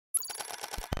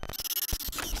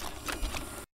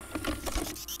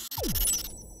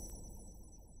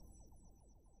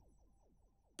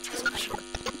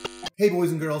Hey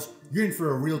boys and girls, you're in for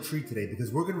a real treat today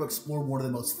because we're going to explore one of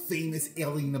the most famous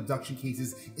alien abduction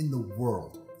cases in the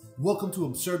world. Welcome to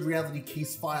Absurd Reality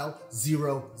Case File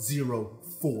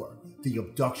 004, the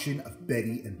abduction of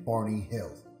Betty and Barney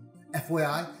Hill.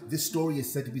 FYI, this story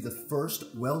is said to be the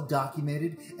first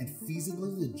well-documented and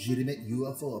feasibly legitimate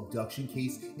UFO abduction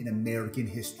case in American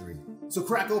history. So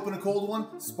crack open a cold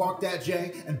one, spark that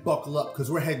J, and buckle up because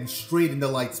we're heading straight into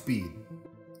light speed.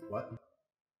 What?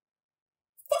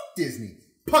 Fuck Disney!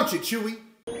 Punch it, Chewie!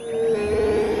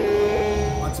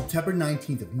 On September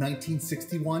 19th of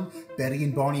 1961, Betty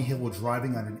and Barney Hill were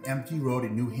driving on an empty road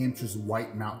in New Hampshire's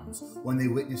White Mountains when they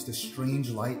witnessed a strange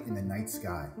light in the night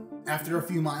sky. After a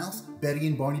few miles, Betty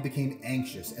and Barney became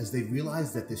anxious as they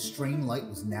realized that this strange light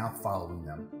was now following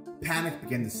them. Panic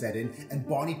began to set in, and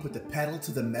Barney put the pedal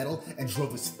to the metal and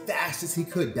drove as fast as he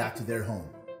could back to their home.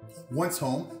 Once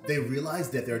home, they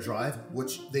realized that their drive,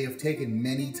 which they have taken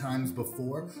many times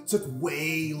before, took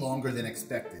way longer than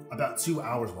expected. About 2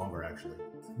 hours longer, actually.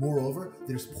 Moreover,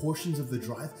 there's portions of the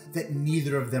drive that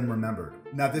neither of them remembered.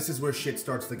 Now this is where shit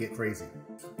starts to get crazy.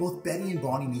 Both Betty and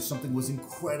Barney knew something was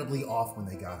incredibly off when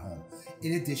they got home.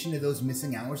 In addition to those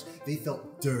missing hours, they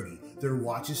felt dirty. Their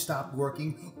watches stopped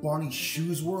working, Barney's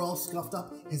shoes were all scuffed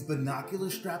up, his binocular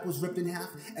strap was ripped in half,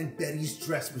 and Betty's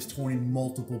dress was torn in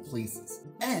multiple places.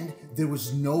 And there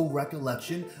was no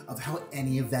recollection of how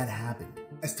any of that happened.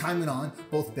 As time went on,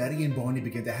 both Betty and Barney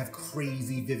began to have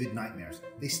crazy, vivid nightmares.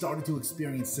 They started to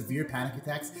experience severe panic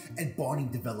attacks, and Barney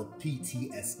developed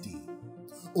PTSD.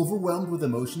 Overwhelmed with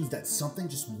emotions that something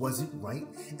just wasn't right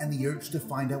and the urge to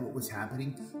find out what was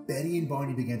happening, Betty and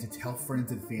Barney began to tell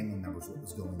friends and family members what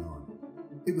was going on.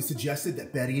 It was suggested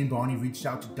that Betty and Barney reached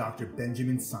out to Dr.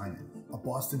 Benjamin Simon, a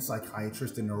Boston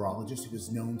psychiatrist and neurologist who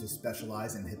was known to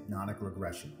specialize in hypnotic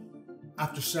regression.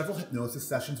 After several hypnosis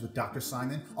sessions with Dr.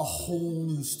 Simon, a whole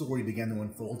new story began to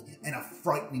unfold and a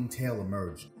frightening tale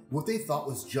emerged. What they thought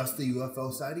was just a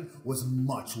UFO sighting was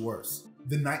much worse.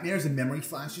 The nightmares and memory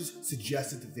flashes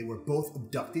suggested that they were both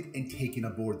abducted and taken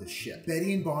aboard the ship.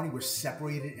 Betty and Barney were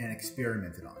separated and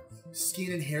experimented on.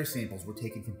 Skin and hair samples were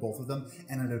taken from both of them,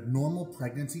 and an abnormal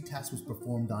pregnancy test was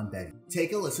performed on Betty.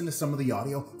 Take a listen to some of the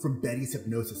audio from Betty's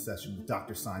hypnosis session with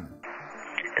Dr. Simon.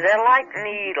 They're like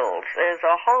needles. There's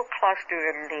a whole cluster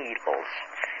of needles,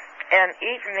 and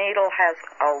each needle has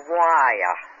a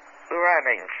wire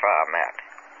running from it.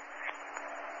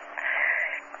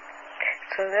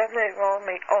 So then they roll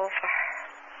me over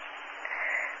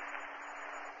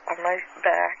on my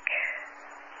back.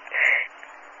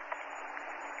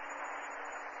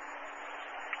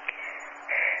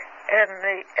 And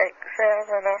the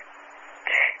examiner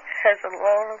has a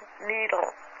long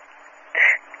needle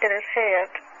in his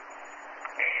hand.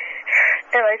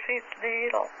 And I see the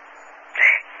needle.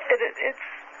 And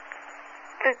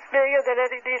it's bigger than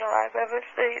any needle I've ever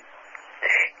seen.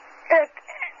 And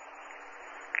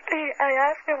I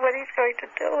asked him what he's going to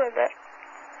do with it.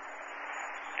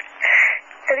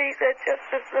 And he said,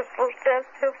 just a simple test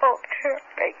to won't hurt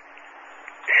me.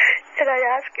 And I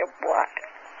asked him what.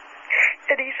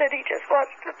 And he said he just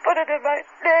wants to put it in my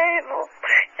navel.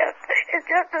 And it's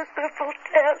just a simple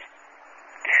test.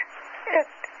 And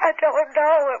I don't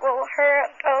know it will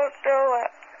hurt. Don't do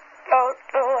it. Don't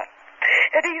do it.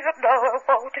 And he said, no, it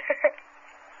won't hurt.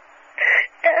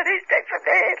 And he sticks a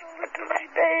needle into my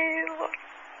navel.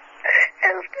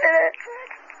 And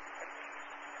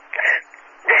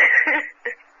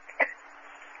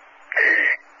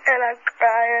I'm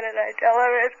crying and I tell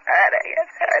her it's hurting,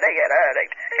 take it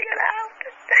out.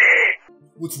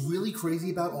 What's really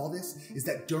crazy about all this is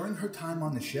that during her time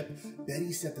on the ship,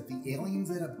 Betty said that the aliens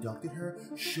that abducted her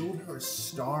showed her a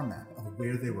star map of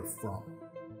where they were from.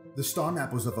 The star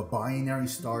map was of a binary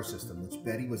star system which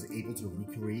Betty was able to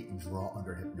recreate and draw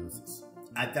under hypnosis.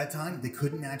 At that time, they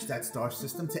couldn't match that star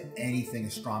system to anything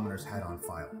astronomers had on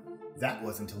file. That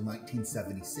was until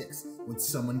 1976, when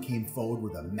someone came forward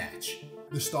with a match.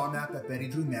 The star map that Betty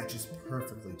drew matches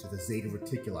perfectly to the Zeta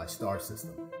Reticuli star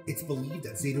system. It's believed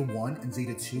that Zeta 1 and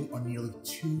Zeta 2 are nearly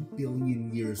 2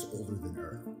 billion years older than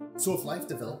Earth. So if life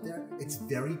developed there, it's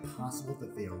very possible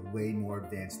that they are way more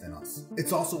advanced than us.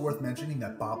 It's also worth mentioning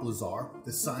that Bob Lazar,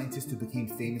 the scientist who became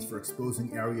famous for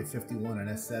exposing Area 51 and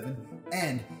S7,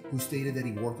 and who stated that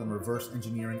he worked on reverse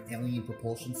engineering alien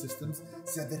propulsion systems,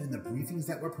 said that in the briefings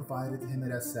that were provided to him at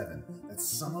S7, that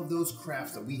some of those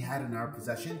crafts that we had in our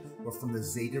possession were from the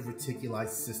Zeta Reticuli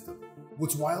system.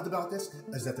 What's wild about this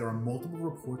is that there are multiple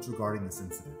reports regarding this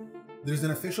incident. There's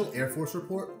an official Air Force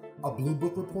report, a Blue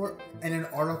Book report, and an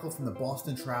article from the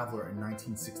Boston Traveler in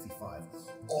 1965,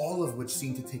 all of which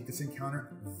seem to take this encounter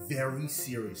very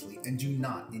seriously and do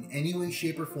not, in any way,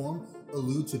 shape, or form,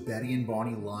 allude to Betty and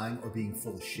Barney lying or being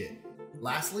full of shit.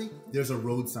 Lastly, there's a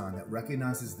road sign that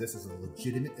recognizes this as a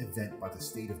legitimate event by the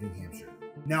state of New Hampshire.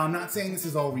 Now, I'm not saying this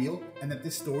is all real and that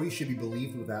this story should be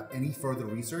believed without any further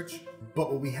research,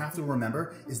 but what we have to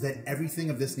remember is that everything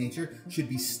of this nature should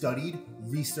be studied,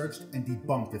 researched, and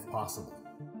debunked if possible.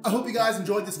 I hope you guys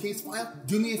enjoyed this case file.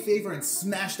 Do me a favor and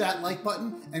smash that like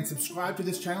button and subscribe to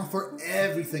this channel for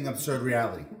everything Absurd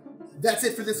Reality. That's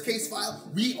it for this case file.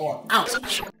 We are out.